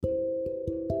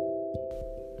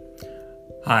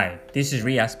Hi, this is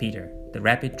Riaz Peter, the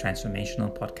Rapid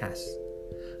Transformational Podcast.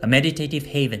 A meditative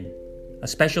haven, a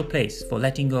special place for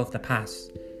letting go of the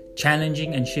past,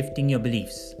 challenging and shifting your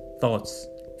beliefs, thoughts,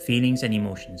 feelings and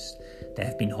emotions that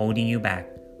have been holding you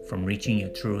back from reaching your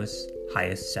truest,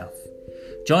 highest self.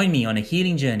 Join me on a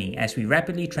healing journey as we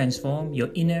rapidly transform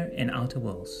your inner and outer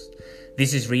worlds.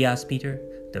 This is Riaz Peter,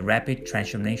 the Rapid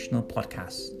Transformational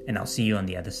Podcast, and I'll see you on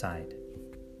the other side.